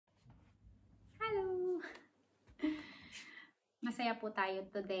Masaya po tayo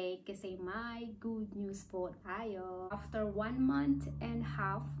today kasi may good news po tayo. After 1 month and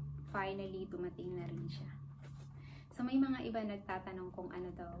half, finally dumating na rin siya. So may mga iba nagtatanong kung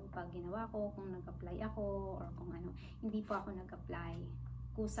ano daw pag ginawa ko, kung nag-apply ako, or kung ano. Hindi po ako nag-apply.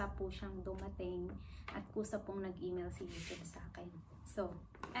 Kusa po siyang dumating at kusa pong nag-email si YouTube sa akin. So,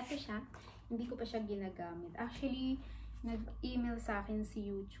 eto siya. Hindi ko pa siya ginagamit. Actually, nag-email sa akin si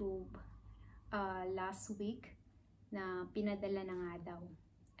YouTube last week na pinadala na nga daw.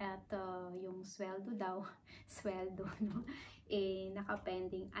 At yung sweldo daw, sweldo, no? Eh,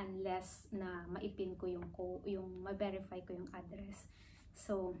 naka-pending unless na maipin ko yung ma-verify ko yung address.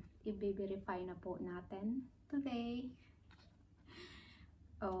 So, i-verify na po natin today.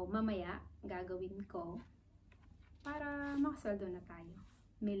 O, mamaya, gagawin ko para makasweldo na tayo.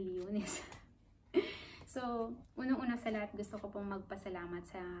 Milyones. So, unang-una sa lahat, gusto ko pong magpasalamat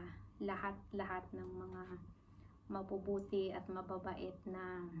sa lahat-lahat ng mga mabubuti at mababait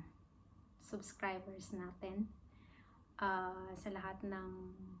na subscribers natin, sa lahat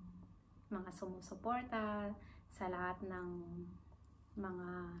ng mga sumusuporta, sa lahat ng mga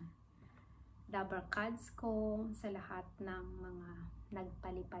double cards ko, sa lahat ng mga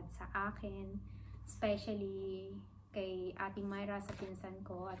nagpalipad sa akin, especially kay Ate Myra sa pinsan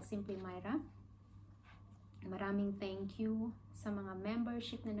ko at Simply Myra. Maraming thank you sa mga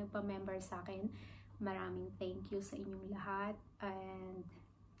membership na nagpa-member sa akin. Maraming thank you sa inyong lahat, and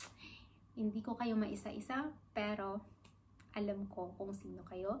hindi ko kayo maisa-isa pero alam ko kung sino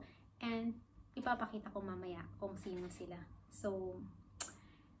kayo and ipapakita ko mamaya kung sino sila. So,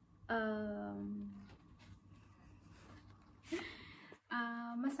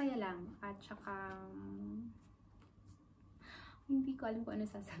 masaya lang at saka hindi ko alam kung ano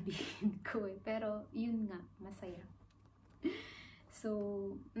sasabihin ko pero yun nga, masaya.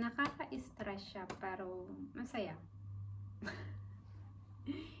 So, nakaka-stress siya pero masaya.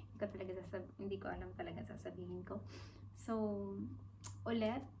 Hindi ko alam talaga sasabihin ko. So,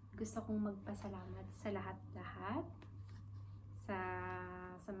 ulit, gusto kong magpasalamat sa lahat-lahat,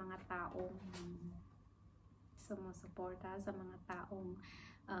 sa mga taong sumusuporta, sa mga taong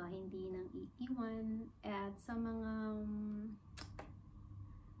hindi nang iiwan, at sa mga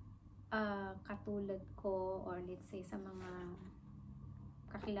katulad ko, or let's say sa mga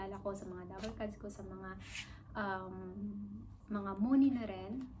kakilala ko, sa mga double cards ko, sa mga money na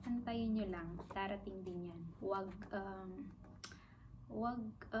rin. Antayin nyo lang, darating din yan. Huwag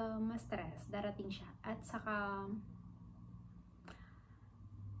ma-stress, darating siya. At saka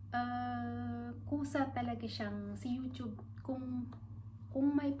kusa talaga siyang si YouTube, kung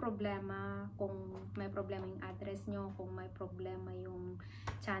may problema, yung address nyo, kung may problema yung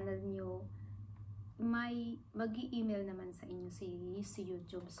channel nyo, may mag-i-email naman sa inyo si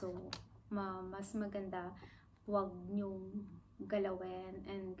YouTube. So, mas maganda wag nyong galawin,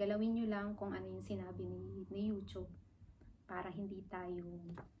 and galawin nyo lang kung ano yung sinabi ni YouTube para hindi tayo,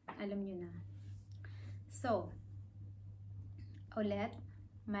 alam nyo na. So, ulit,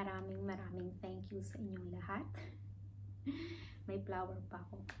 maraming thank you sa inyong lahat. May flower pa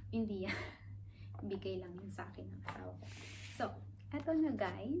ako. Hindi yan. Bigay lang yun sa akin ng asawa ko. So, eto na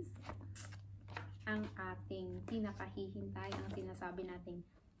guys, ang ating pinakahihintay, ang sinasabi nating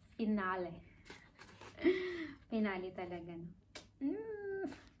finale. Finale talaga, no?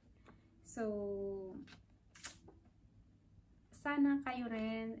 So, sana kayo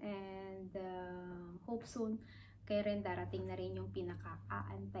rin, and hope soon kayo rin darating na rin yung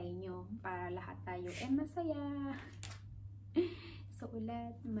pinaka-aantay nyo para lahat tayo masaya. So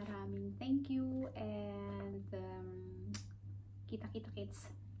ulit, maraming thank you, and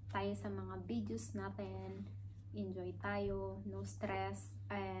kita-kits tayo sa mga videos natin. Enjoy tayo, no stress,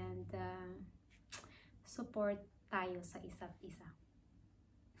 and support tayo sa isa't isa.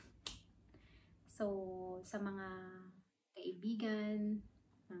 So, sa mga kaibigan,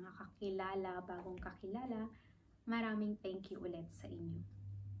 mga kakilala, bagong kakilala, maraming thank you ulit sa inyo.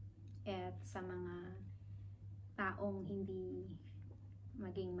 At sa mga taong hindi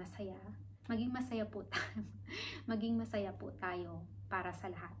maging masaya po tayo. Maging masaya po tayo para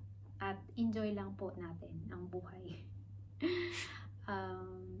sa lahat. At enjoy lang po natin ang buhay.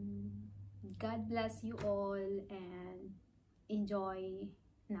 God bless you all, and enjoy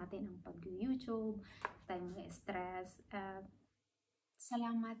natin ang pag-YouTube, tayo mga stress, at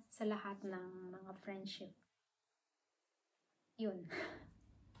salamat sa lahat ng mga friendship. Yun.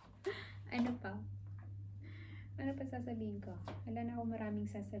 Ano pa sasabihin ko? Wala na ako maraming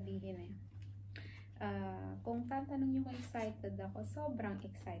sasabihin eh. Kung tatanong nyo kung excited ako, sobrang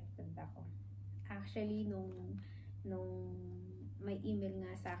excited ako. Actually, nung may email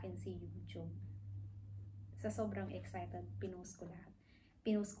nga sa akin si YouTube, Sa sobrang excited, pinost ko lahat.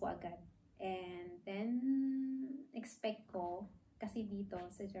 Pinost ko agad. And then, expect ko, kasi dito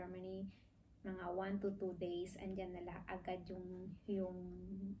sa Germany, mga 1 to 2 days, andyan na agad yung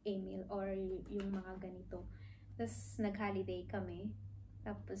email or yung mga ganito. Tapos, nag-holiday kami.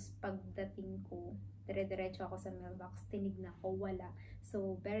 Tapos, pagdating ko, dire-diretso ako sa mailbox, tinignan ko, wala.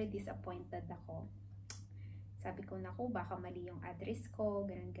 So, very disappointed ako. Sabi ko, naku, baka mali yung address ko,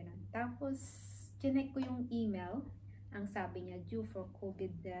 ganun-ganun. Tapos, chinek ko yung email. Ang sabi niya, due for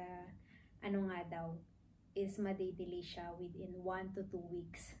COVID, is madidelay siya within 1 to 2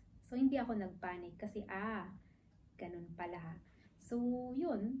 weeks. So, hindi ako nagpanic kasi, ganun pala. So,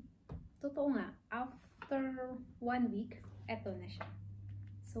 yun. Totoo nga, after 1 week, eto na siya.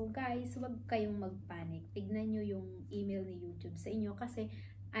 So, guys, wag kayong magpanic. Tignan nyo yung email ni YouTube sa inyo kasi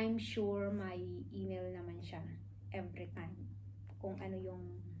I'm sure may email naman siya every time. Kung ano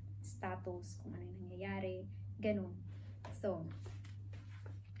yung status, kung ano yung nangyayari, ganun. So,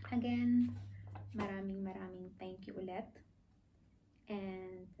 again, maraming thank you ulit.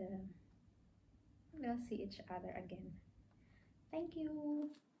 And we'll see each other again. Thank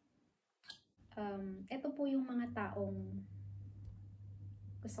you! Ito po yung mga taong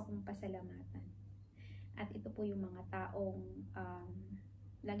gusto kong pasalamatan. At ito po yung mga taong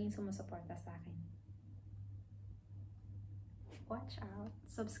laging sumusuporta sa akin. Watch out!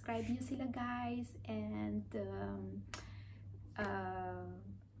 Subscribe nyo sila, guys! And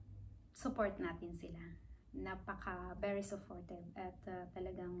support natin sila. Very supportive at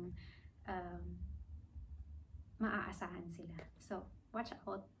talagang maaasahan sila. So, watch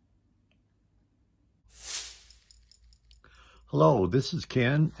out! Hello, this is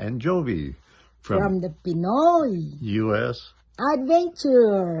Ken and Jovi from the Pinoy U.S.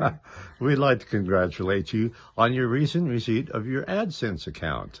 Adventure. We'd like to congratulate you on your recent receipt of your Adsense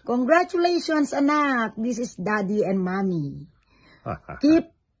account. Congratulations, anak. This is Daddy and Mommy.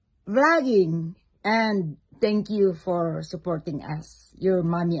 Keep vlogging and thank you for supporting us, your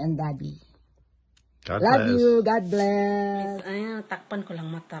Mommy and Daddy. God Love bless. you. God bless. Ay, takpan ko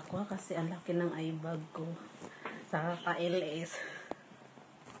lang mata ko kasi ang laki ng eye bag ko. Sa ka-LS.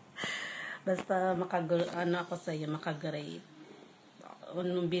 Basta ako sa'yo, makagrade.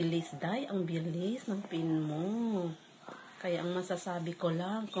 Ang bilis, ang bilis ng pin mo. Kaya ang masasabi ko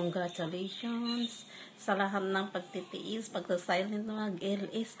lang, congratulations sa lahat ng pagtitiis, pagsasilent ng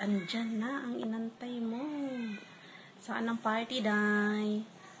mag-LS. Andyan na ang inantay mo. Saan ang party, Day?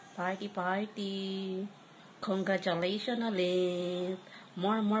 Party. Congratulations ulit.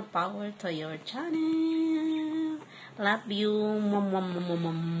 More power to your channel. Love you.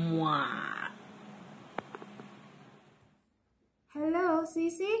 Hello,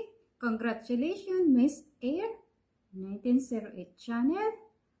 Sisi. Congratulations, Ms.air. 1908 channel.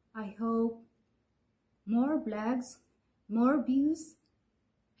 I hope more vlogs, more views,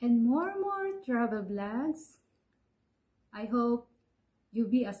 and more travel vlogs. I hope you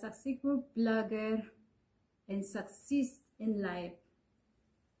be a successful vlogger and succeed in life.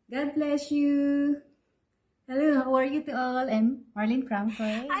 God bless you. Hello, how are you to all? I'm Marlene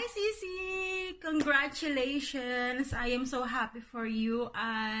Frankfurt. Hi, Sisi! Congratulations! I am so happy for you.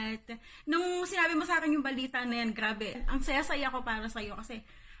 At nung sinabi mo sa akin yung balita na yan, grabe. Ang saya-saya ko para sa'yo kasi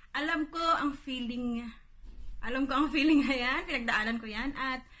alam ko ang feeling na yan, pinagdaanan ko yan,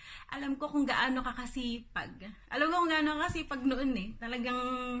 at alam ko kung gaano ka kasipag. Alam ko kung gaano ka kasipag noon eh.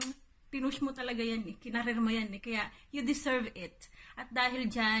 Talagang pinush mo talaga yan eh. Kinarir mo yan eh. Kaya you deserve it. At dahil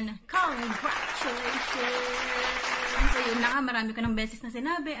dyan, congratulations! So yun na nga, marami ko ng beses na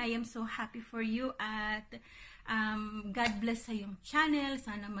sinabi, I am so happy for you at God bless sa yung channel.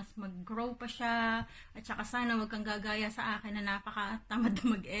 Sana mas mag-grow pa siya. At saka sana wag kang gagaya sa akin na napakatamad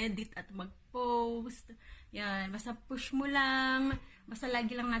mag-edit at mag-post. Yan, basta push mo lang. Basta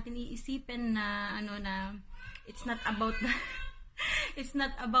lagi lang natin iisipin na it's not about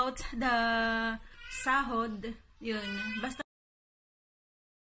the sahod. Yun, basta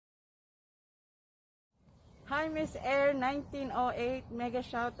Hi, Ms.air 1908, mega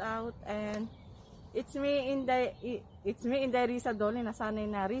shout out, and it's me in the Risa Dolny. Nasanay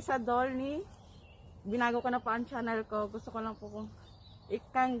na Risa Dolny. Binago ko na po ang channel ko. Gusto ko lang po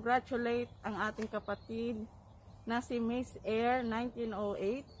i-congratulate ang ating kapatid na si Ms.air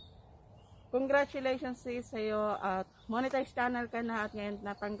 1908. Congratulations sa iyo at monetize channel ka na at ngayon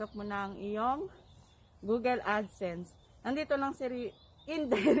natanggap mo na ang iyong Google AdSense. Nandito lang si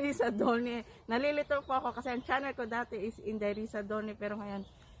Inday Risa Dolny. Nalilito po ako kasi ang channel ko dati is Inday Risa Dolny pero ngayon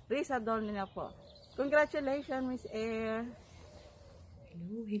Risa Dolny na po. Congratulations, Ms.air.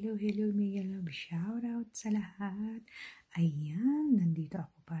 Hello, mega love shout out sa lahat. Ayan, nandito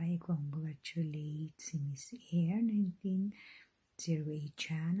ako para i-congratulate si Ms.air 1908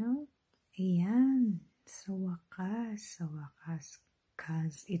 channel. Ayan, sa wakas,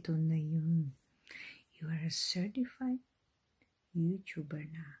 cause ito na yun. You are a certified YouTuber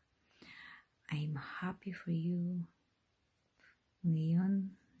na. I'm happy for you.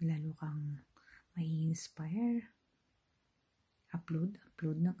 Ngayon, lalo kang mai-inspire. Upload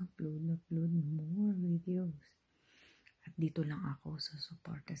more videos. At dito lang ako sa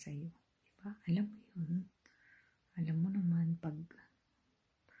suporta sa iyo. Diba? Alam mo yun. Alam mo naman pag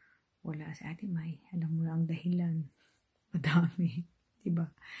wala si Ate May, alam mo lang ang dahilan. Madami. Diba?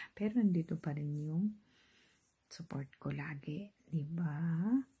 Pero nandito pa rin yung support ko lagi. Diba?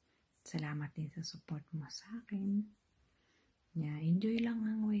 Salamat din sa support mo sa akin. Yeah, enjoy lang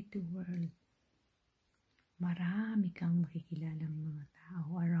ang way to world. Marami kang makikilalang mga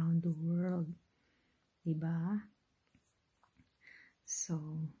tao around the world. Diba? So,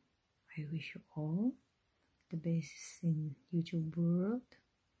 I wish you all the best in YouTube world.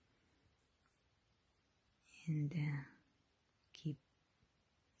 And keep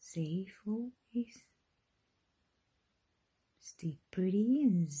safe always. Stay pretty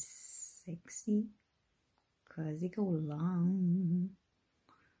and sexy. Cause ikaw lang.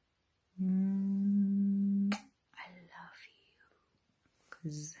 I love you.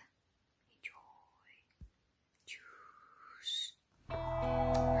 Cause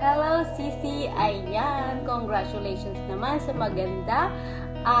Hello, Sisi! Ayan, congratulations naman sa maganda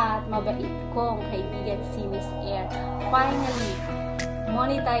at mabait kong kaibigan si Ms.air. Finally,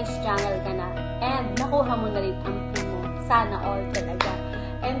 monetized channel ka na and nakuha mo na rin ang pin mo. Sana all talaga.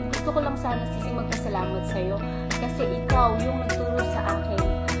 And gusto ko lang sana, Sisi, magpasalamat sa'yo kasi ikaw yung nagturo sa akin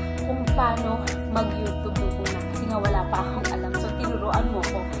kung paano mag-YouTube nung una kasi nga wala pa akong alam. So, tinuruan mo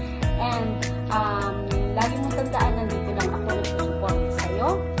ko. And lagi mong tandaan, nandito lang ako nagsusupport sa'yo.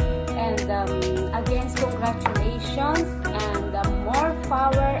 And again, congratulations and more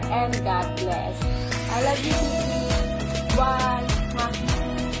power and God bless. I love you,